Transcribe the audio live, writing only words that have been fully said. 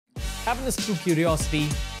Happiness through curiosity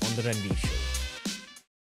on the Ranveer Show.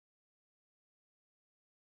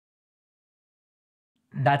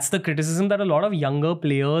 That's the criticism that a lot of younger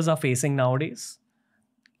players are facing nowadays,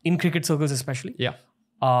 in cricket circles especially. Yeah.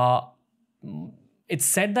 It's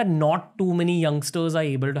said that not too many youngsters are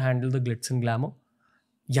able to handle the glitz and glamour.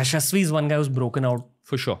 Yashasvi is one guy who's broken out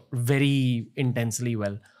For sure. very intensely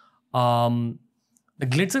well. The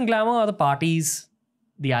glitz and glamour are the parties,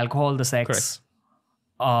 the alcohol, the sex.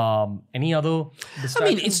 Any other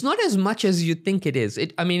distraction? It's not as much as you think it is.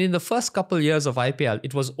 In the first couple of years of IPL,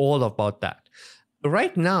 it was all about that.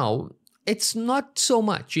 Right now, it's not so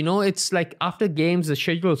much. It's like after games, the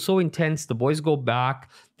schedule is so intense. The boys go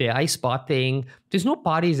back, they're ice bathing. There's no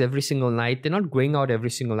parties every single night. They're not going out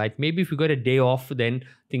every single night. Maybe if you got a day off, then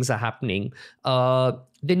things are happening.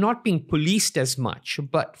 They're not being policed as much.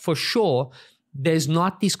 But for sure, there's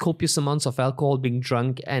not these copious amounts of alcohol being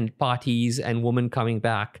drunk and parties and women coming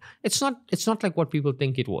back. It's not like what people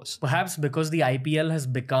think it was. Perhaps because the IPL has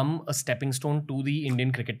become a stepping stone to the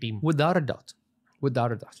Indian cricket team. Without a doubt.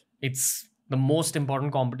 Without a doubt. It's the most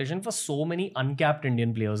important competition for so many uncapped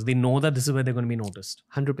Indian players. They know that this is where they're going to be noticed.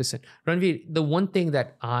 100%. Ranveer, the one thing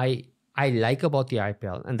that I like about the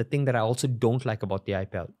IPL and the thing that I also don't like about the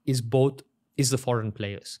IPL is the foreign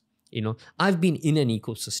players. I've been in an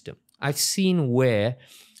ecosystem. I've seen where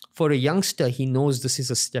for a youngster, he knows this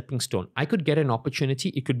is a stepping stone. I could get an opportunity.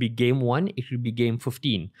 It could be game 1. It could be game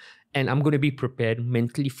 15. And I'm going to be prepared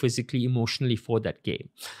mentally, physically, emotionally for that game.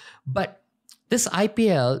 But this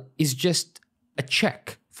IPL is just a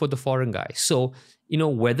check for the foreign guys. So,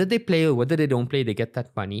 whether they play or whether they don't play, they get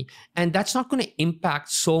that money. And that's not going to impact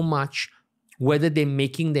so much whether they're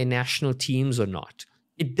making their national teams or not.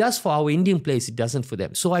 It does for our Indian players, it doesn't for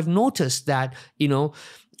them. So I've noticed that,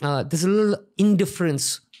 there's a little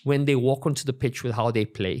indifference when they walk onto the pitch with how they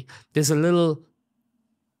play. There's a little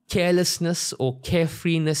carelessness or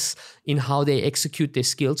carefreeness in how they execute their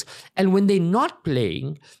skills. And when they're not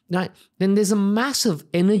playing, then there's a massive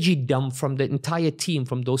energy dump from the entire team,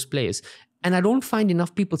 from those players. And I don't find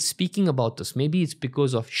enough people speaking about this. Maybe it's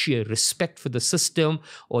because of sheer respect for the system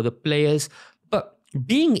or the players. But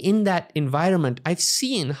being in that environment, I've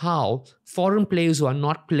seen how foreign players who are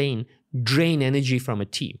not playing drain energy from a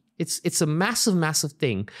team. It's a massive, massive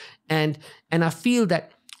thing. And I feel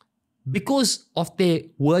that because of their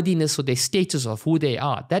worthiness or their status of who they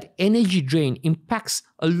are, that energy drain impacts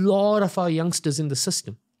a lot of our youngsters in the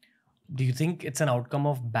system. Do you think it's an outcome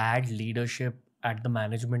of bad leadership at the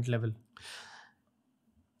management level?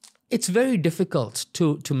 It's very difficult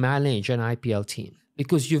to manage an IPL team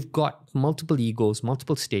because you've got multiple egos,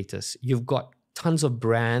 multiple status. You've got tons of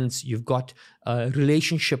brands. You've got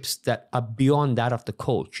relationships that are beyond that of the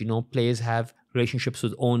coach. Players have relationships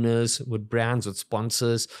with owners, with brands, with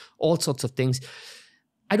sponsors, all sorts of things.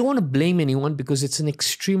 I don't want to blame anyone because it's an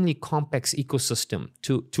extremely complex ecosystem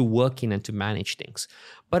to work in and to manage things.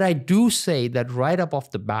 But I do say that right up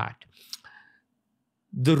off the bat,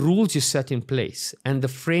 the rules you set in place and the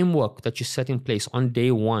framework that you set in place on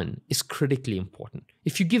day one is critically important.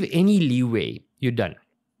 If you give any leeway, you're done.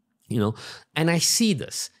 And I see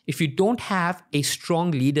this. If you don't have a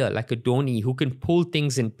strong leader like a Dhoni who can pull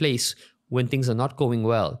things in place when things are not going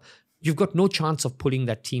well, you've got no chance of pulling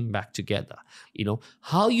that team back together.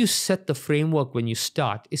 How you set the framework when you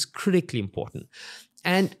start is critically important.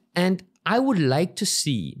 And I would like to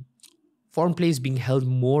see foreign players being held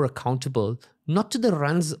more accountable, not to the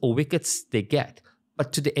runs or wickets they get,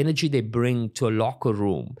 but to the energy they bring to a locker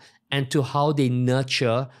room and to how they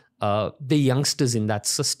nurture the youngsters in that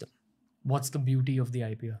system. What's the beauty of the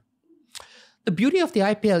IPL? The beauty of the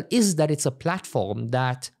IPL is that it's a platform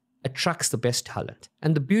that attracts the best talent.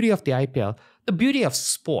 And the beauty of the IPL, the beauty of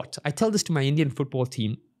sport, I tell this to my Indian football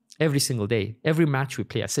team every single day, every match we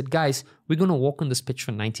play. I said, guys, we're going to walk on this pitch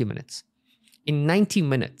for 90 minutes. In 90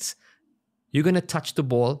 minutes, you're going to touch the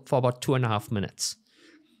ball for about 2.5 minutes.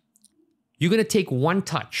 You're going to take one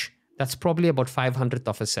touch. That's probably about 500th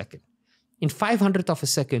of a second. In 500th of a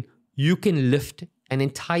second, you can lift an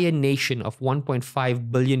entire nation of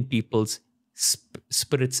 1.5 billion people's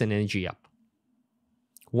spirits and energy up.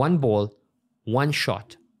 One ball, one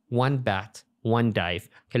shot, one bat, one dive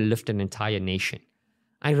can lift an entire nation.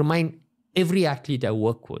 I remind every athlete I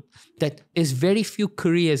work with that there's very few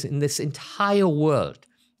careers in this entire world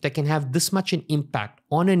that can have this much an impact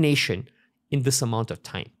on a nation in this amount of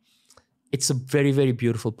time. It's a very, very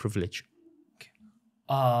beautiful privilege. Okay.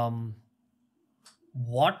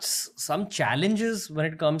 What's some challenges when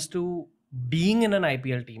it comes to being in an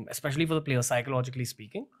IPL team, especially for the players, psychologically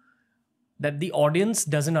speaking, that the audience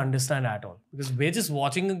doesn't understand at all? Because we're just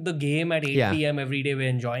watching the game at 8 p.m. every day. We're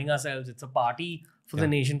enjoying ourselves. It's a party for the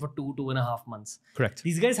nation for 2.5 months. Correct.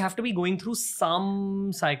 These guys have to be going through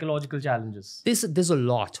some psychological challenges. There's a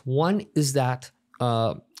lot. One is that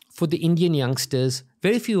for the Indian youngsters,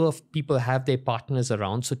 very few of people have their partners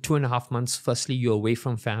around. So 2.5 months, firstly, you're away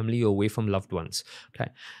from family, you're away from loved ones. Okay.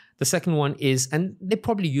 The second one is, and they're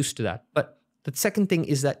probably used to that, but the second thing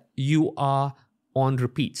is that you are on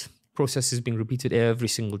repeat. Process is being repeated every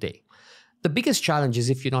single day. The biggest challenge is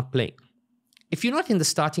if you're not playing. If you're not in the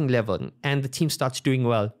starting level and the team starts doing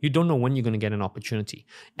well, you don't know when you're going to get an opportunity.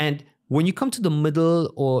 And when you come to the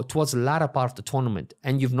middle or towards the latter part of the tournament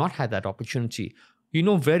and you've not had that opportunity, you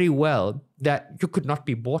know very well that you could not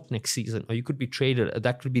be bought next season or you could be traded.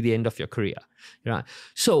 That could be the end of your career. You know?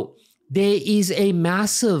 So there is a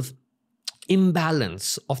massive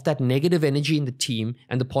imbalance of that negative energy in the team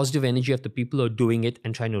and the positive energy of the people who are doing it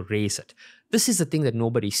and trying to raise it. This is the thing that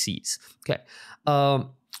nobody sees. Okay.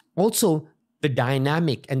 Also, the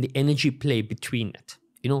dynamic and the energy play between it.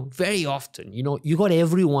 You know, very often, you know, you got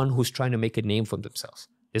everyone who's trying to make a name for themselves.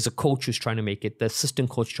 There's a coach who's trying to make it, the assistant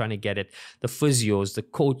coach trying to get it, the physios, the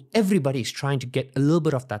coach, everybody's trying to get a little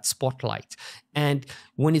bit of that spotlight. And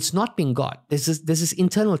when it's not being got, there's this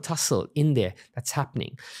internal tussle in there that's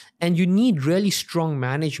happening. And you need really strong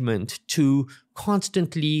management to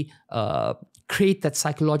constantly create that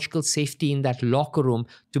psychological safety in that locker room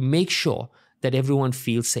to make sure that everyone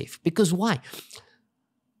feels safe. Because why?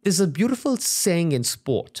 There's a beautiful saying in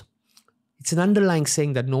sport. It's an underlying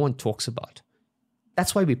saying that no one talks about.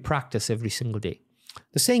 That's why we practice every single day.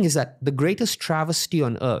 The saying is that the greatest travesty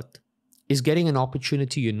on earth is getting an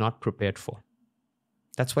opportunity you're not prepared for.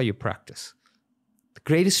 That's why you practice. The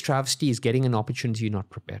greatest travesty is getting an opportunity you're not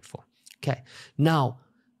prepared for. Okay. Now,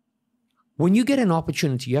 when you get an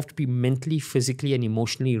opportunity, you have to be mentally, physically, and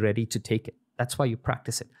emotionally ready to take it. That's why you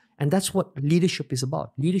practice it. And that's what leadership is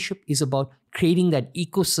about. Leadership is about creating that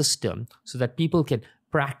ecosystem so that people can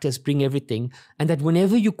practice, bring everything, and that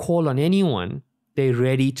whenever you call on anyone, they're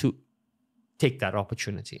ready to take that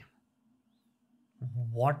opportunity.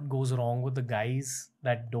 What goes wrong with the guys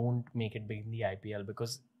that don't make it big in the IPL?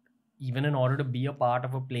 Because even in order to be a part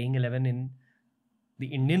of a playing 11 in the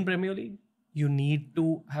Indian Premier League, you need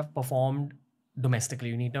to have performed domestically.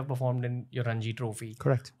 You need to have performed in your Ranji Trophy.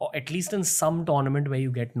 Correct. Or at least in some tournament where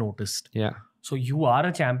you get noticed. Yeah. So you are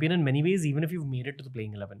a champion in many ways, even if you've made it to the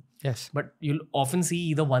playing 11. Yes. But you'll often see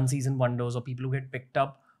either one season wonders or people who get picked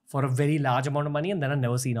up for a very large amount of money and then are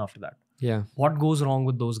never seen after that. Yeah. What goes wrong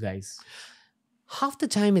with those guys? Half the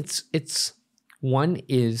time it's one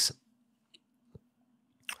is,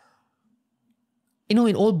 you know,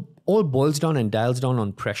 it all boils down and dials down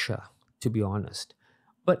on pressure, to be honest.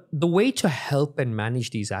 But the way to help and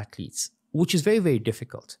manage these athletes, which is very, very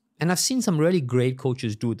difficult, and I've seen some really great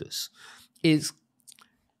coaches do this, is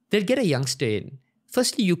they'll get a youngster in.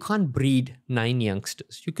 Firstly, you can't breed 9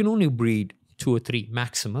 youngsters. You can only breed 2 or 3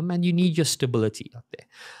 maximum, and you need your stability out there.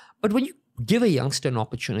 But when you give a youngster an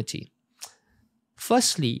opportunity,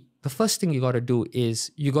 firstly, the first thing you got to do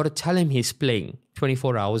is you got to tell him he's playing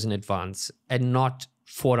 24 hours in advance and not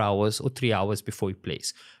 4 hours or 3 hours before he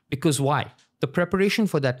plays. Because why? The preparation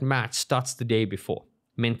for that match starts the day before,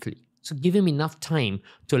 mentally. So give him enough time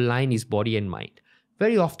to align his body and mind.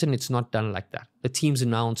 Very often it's not done like that. The team's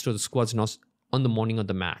announced or the squad's announced on the morning of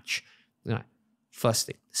the match. First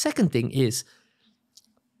thing. Second thing is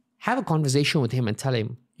have a conversation with him and tell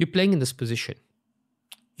him, you're playing in this position.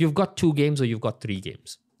 You've got 2 games or you've got 3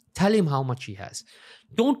 games. Tell him how much he has.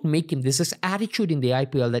 Don't make him, there's this attitude in the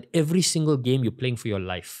IPL that every single game you're playing for your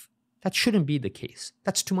life. That shouldn't be the case.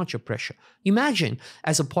 That's too much of pressure. Imagine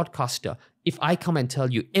as a podcaster, if I come and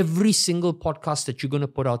tell you every single podcast that you're going to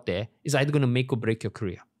put out there is either going to make or break your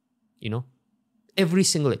career. You know, every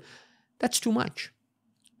single, that's too much.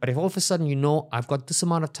 But if all of a sudden, you know, I've got this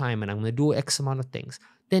amount of time and I'm going to do X amount of things,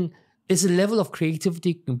 then there's a level of creativity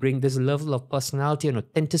you can bring. There's a level of personality and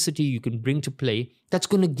authenticity you can bring to play that's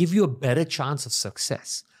going to give you a better chance of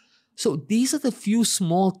success. So these are the few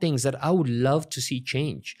small things that I would love to see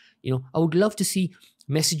change. You know, I would love to see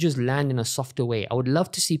messages land in a softer way. I would love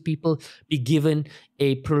to see people be given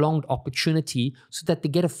a prolonged opportunity so that they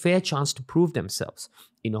get a fair chance to prove themselves.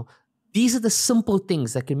 You know, these are the simple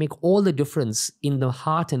things that can make all the difference in the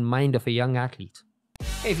heart and mind of a young athlete.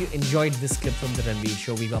 Hey, if you enjoyed this clip from the Ranveer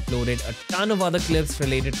show, we've uploaded a ton of other clips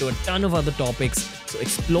related to a ton of other topics. So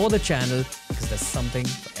explore the channel because there's something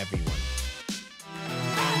for everyone.